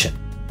orientation,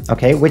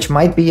 okay, which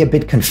might be a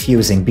bit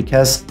confusing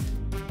because,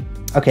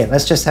 okay,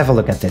 let's just have a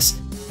look at this.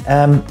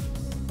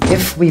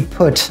 If we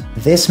put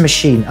this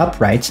machine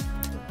upright,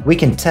 we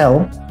can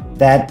tell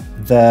that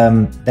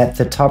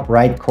the top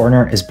right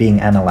corner is being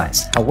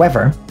analyzed.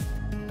 However,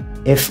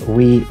 if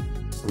we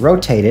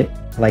rotate it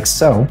like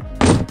so,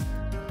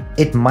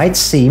 it might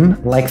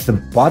seem like the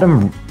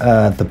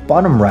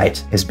bottom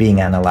right is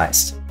being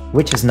analyzed,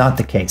 which is not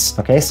the case.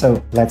 Okay,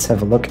 so let's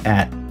have a look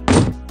at,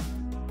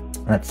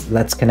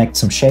 let's connect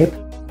some shape,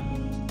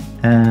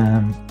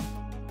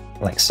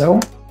 like so.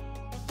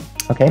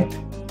 Okay,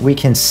 we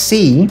can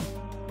see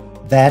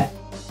that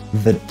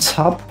the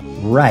top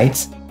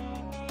right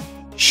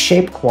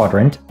shape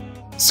quadrant,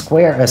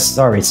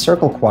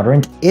 circle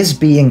quadrant is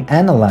being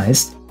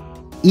analyzed,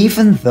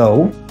 even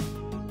though,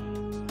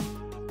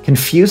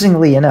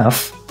 confusingly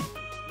enough,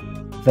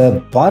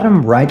 the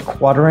bottom right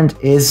quadrant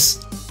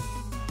is,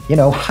 you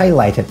know,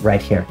 highlighted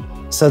right here.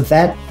 So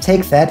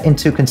take that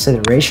into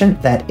consideration,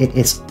 that it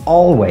is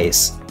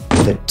always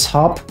the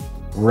top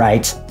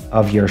right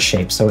of your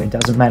shape. So it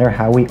doesn't matter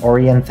how we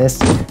orient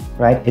this,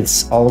 right?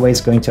 It's always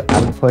going to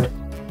output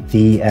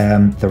the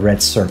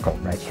red circle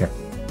right here.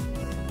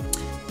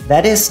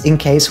 That is in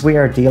case we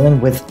are dealing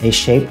with a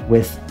shape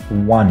with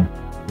one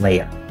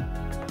layer.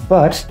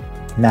 But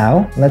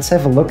now let's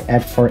have a look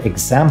at, for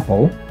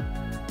example,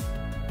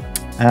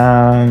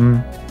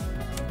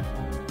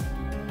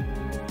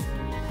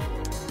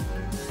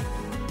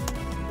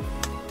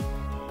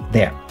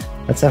 there.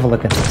 Let's have a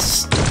look at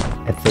this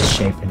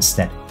shape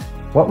instead.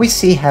 What we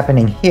see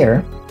happening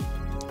here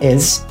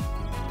is,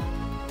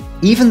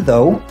 even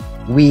though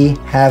we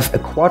have a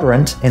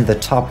quadrant in the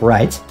top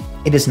right,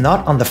 it is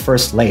not on the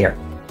first layer,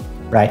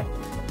 right?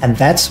 And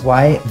that's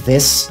why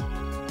this,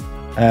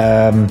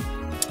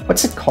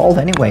 what's it called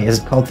anyway? Is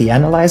it called the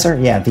analyzer?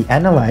 Yeah, the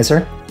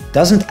analyzer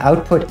doesn't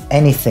output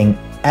anything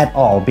at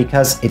all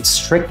because it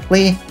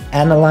strictly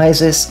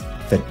analyzes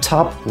the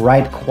top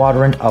right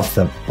quadrant of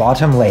the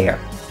bottom layer,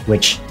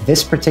 which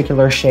this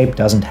particular shape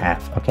doesn't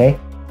have, okay?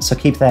 So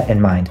keep that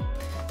in mind.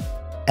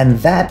 And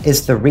that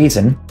is the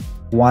reason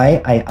why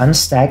I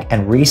unstack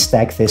and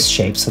restack this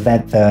shape, so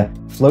that the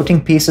floating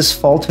pieces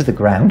fall to the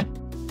ground.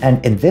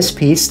 And in this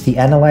piece, the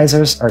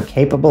analyzers are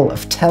capable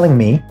of telling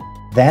me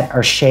that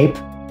our shape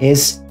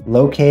is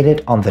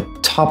located on the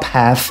top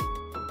half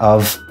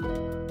of,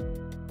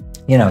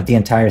 you know, the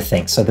entire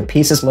thing. So the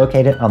piece is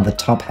located on the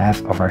top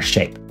half of our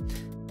shape.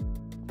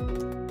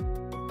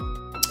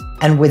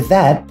 And with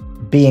that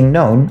being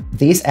known,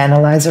 these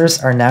analyzers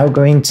are now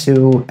going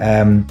to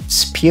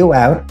spew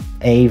out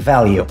a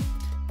value.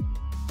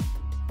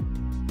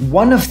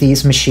 One of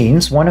these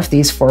machines, one of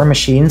these four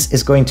machines,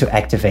 is going to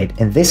activate.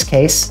 In this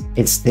case,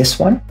 it's this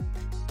one.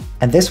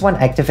 And this one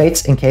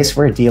activates in case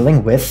we're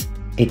dealing with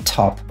a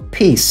top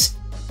piece,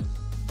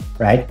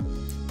 right?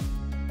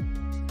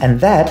 And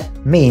that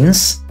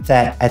means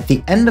that at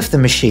the end of the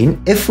machine,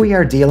 if we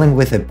are dealing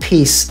with a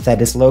piece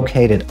that is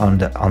located on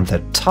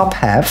the top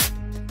half,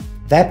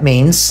 that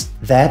means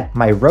that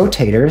my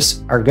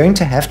rotators are going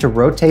to have to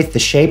rotate the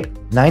shape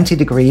 90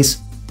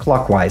 degrees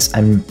clockwise.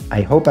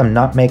 I hope I'm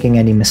not making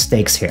any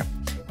mistakes here.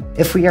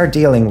 If we are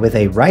dealing with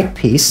a right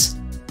piece,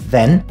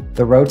 then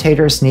the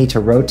rotators need to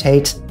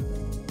rotate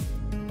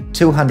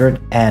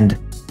 270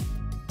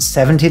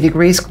 70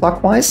 degrees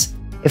clockwise.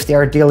 If they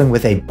are dealing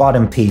with a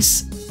bottom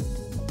piece,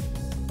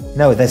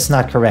 no, that's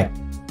not correct.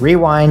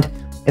 Rewind.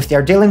 If they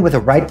are dealing with a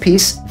right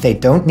piece, they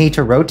don't need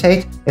to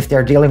rotate. If they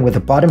are dealing with a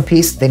bottom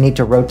piece, they need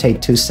to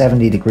rotate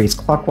 270 degrees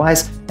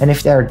clockwise. And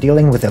if they are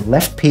dealing with a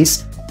left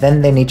piece,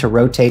 then they need to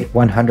rotate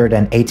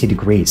 180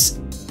 degrees.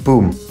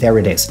 Boom, there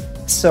it is.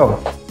 So,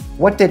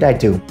 what did I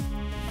do?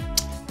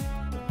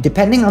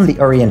 Depending on the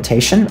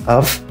orientation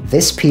of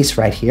this piece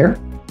right here,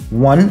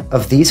 one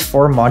of these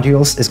 4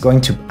 modules is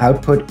going to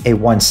output a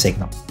 1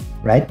 signal,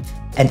 right?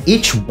 And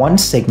each 1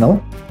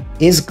 signal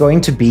is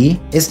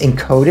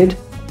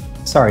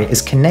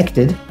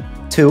connected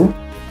to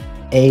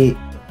a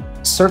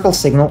circle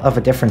signal of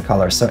a different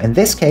color. So in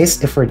this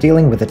case, if we're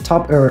dealing with the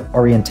top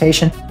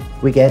orientation,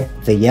 we get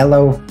the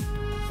yellow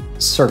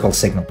circle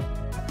signal,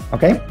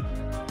 okay?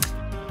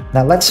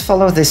 Now let's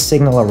follow this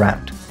signal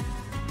around.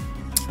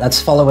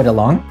 Let's follow it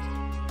along.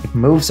 It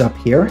moves up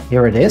here,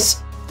 here it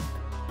is.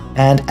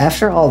 And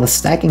after all the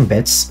stacking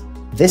bits,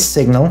 this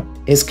signal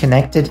is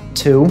connected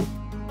to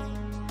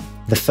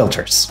the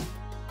filters,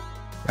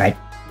 right?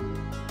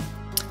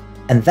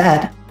 And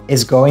that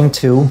is going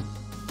to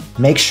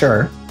make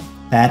sure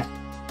that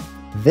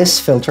this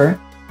filter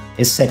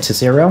is set to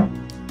 0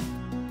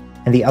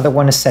 and the other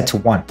one is set to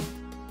 1.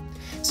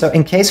 So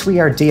in case we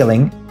are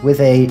dealing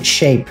with a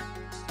shape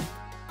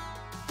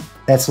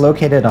that's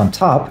located on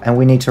top and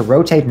we need to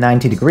rotate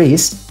 90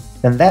 degrees,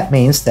 then that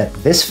means that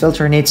this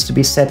filter needs to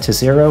be set to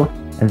 0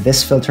 and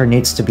this filter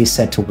needs to be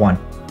set to 1.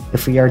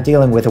 If we are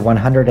dealing with a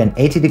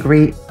 180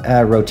 degree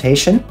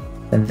rotation,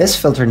 then this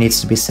filter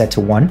needs to be set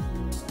to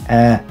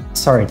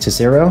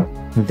 0,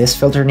 and this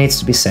filter needs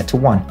to be set to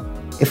 1.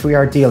 If we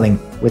are dealing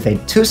with a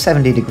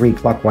 270 degree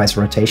clockwise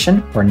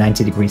rotation, or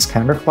 90 degrees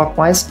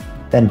counterclockwise,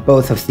 then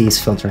both of these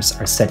filters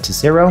are set to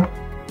 0,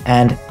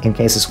 and in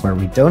cases where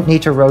we don't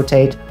need to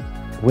rotate,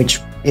 which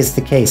is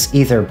the case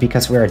either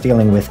because we are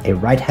dealing with a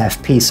right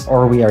half piece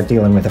or we are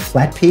dealing with a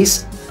flat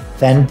piece,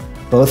 then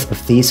both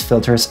of these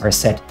filters are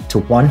set to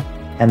 1,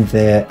 and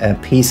the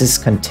pieces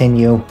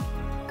continue.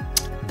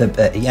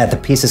 The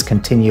pieces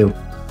continue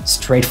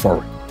straight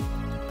forward.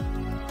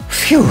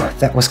 Phew,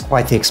 that was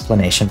quite the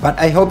explanation, but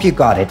I hope you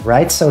got it,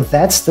 right? So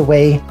that's the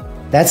way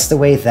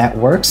that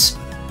works,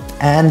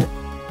 and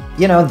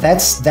you know,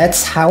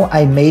 that's how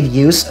I made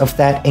use of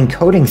that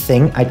encoding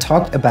thing I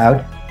talked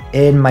about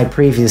in my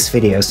previous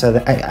video. So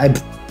that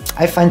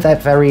I find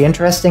that very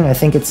interesting. I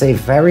think it's a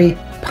very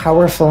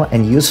powerful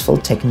and useful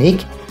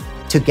technique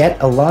to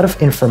get a lot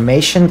of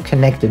information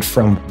connected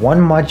from one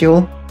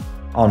module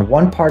on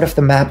one part of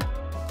the map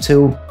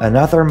to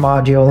another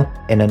module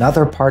in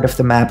another part of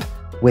the map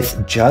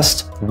with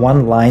just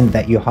one line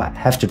that you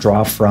have to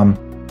draw from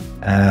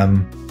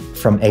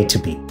A to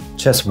B,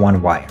 just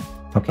one wire.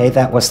 Okay,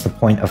 that was the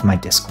point of my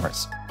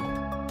discourse.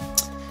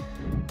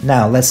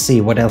 Now, let's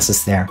see, what else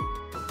is there?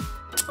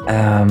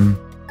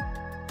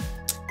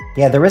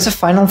 Yeah, there is a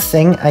final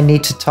thing I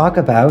need to talk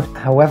about.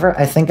 However,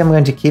 I think I'm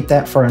going to keep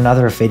that for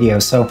another video.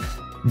 So,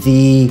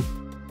 the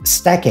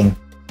stacking.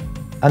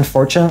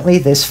 Unfortunately,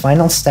 this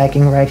final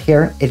stacking right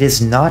here, it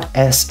is not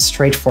as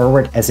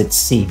straightforward as it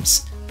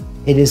seems.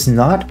 It is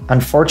not,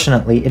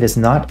 unfortunately, it is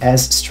not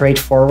as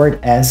straightforward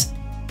as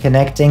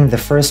connecting the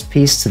first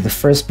piece to the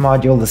first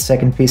module, the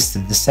second piece to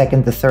the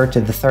second, the third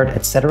to the third,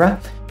 etc.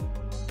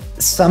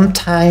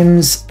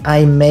 Sometimes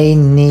I may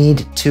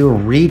need to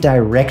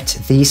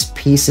redirect these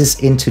pieces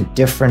into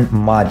different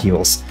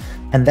modules,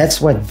 and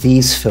that's what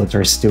these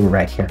filters do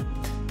right here.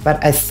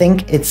 But I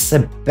think it's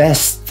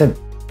best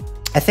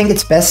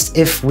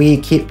if we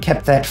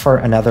kept that for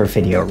another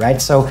video, right?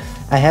 So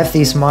I have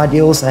these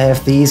modules, I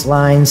have these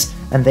lines,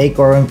 and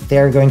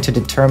they're going to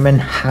determine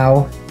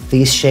how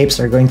these shapes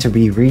are going to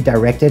be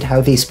redirected,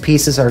 how these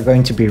pieces are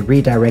going to be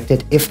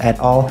redirected, if at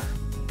all.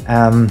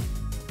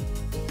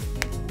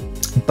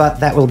 But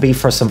that will be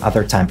for some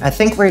other time. I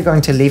think we're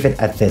going to leave it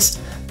at this.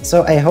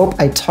 So I hope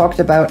I talked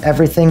about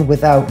everything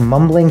without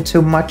mumbling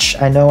too much.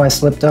 I know I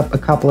slipped up a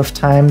couple of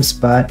times,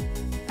 but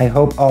I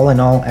hope all in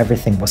all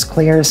everything was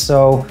clear.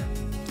 So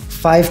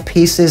 5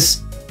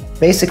 pieces,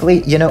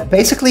 basically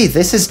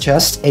this is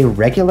just a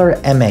regular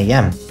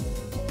MAM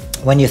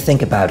when you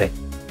think about it.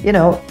 You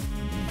know,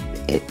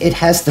 it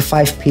has the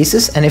 5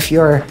 pieces, and if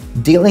you're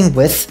dealing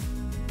with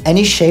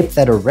any shape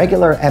that a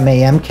regular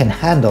MAM can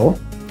handle,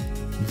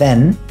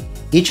 then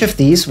each of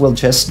these will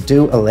just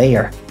do a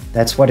layer.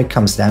 That's what it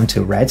comes down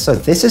to, right? So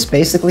this is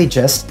basically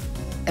just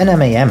an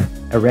MAM,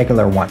 a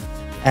regular one.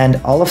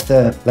 And all of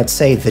the, let's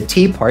say, the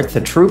T part,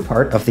 the true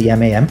part of the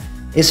MAM,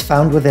 is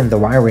found within the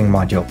wiring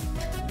module.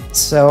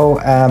 So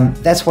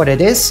that's what it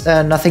is.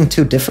 Nothing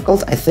too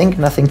difficult, I think,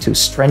 nothing too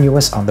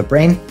strenuous on the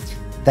brain.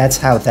 That's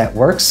how that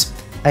works.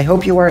 I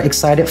hope you are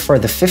excited for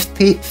the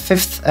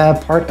fifth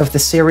part of the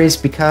series,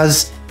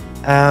 because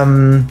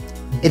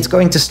it's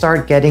going to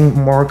start getting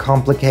more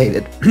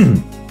complicated.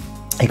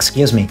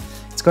 Excuse me.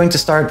 It's going to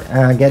start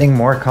getting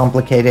more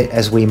complicated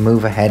as we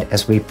move ahead,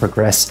 as we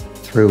progress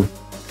through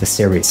the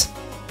series.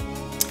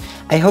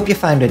 I hope you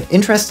found it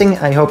interesting.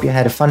 I hope you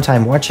had a fun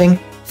time watching.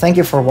 Thank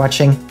you for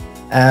watching.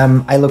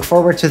 I look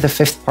forward to the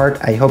 5th part.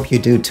 I hope you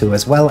do too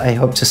as well. I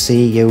hope to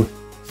see you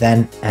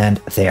then and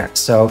there.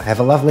 So have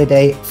a lovely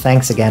day.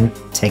 Thanks again.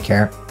 Take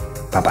care.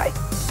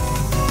 Bye-bye.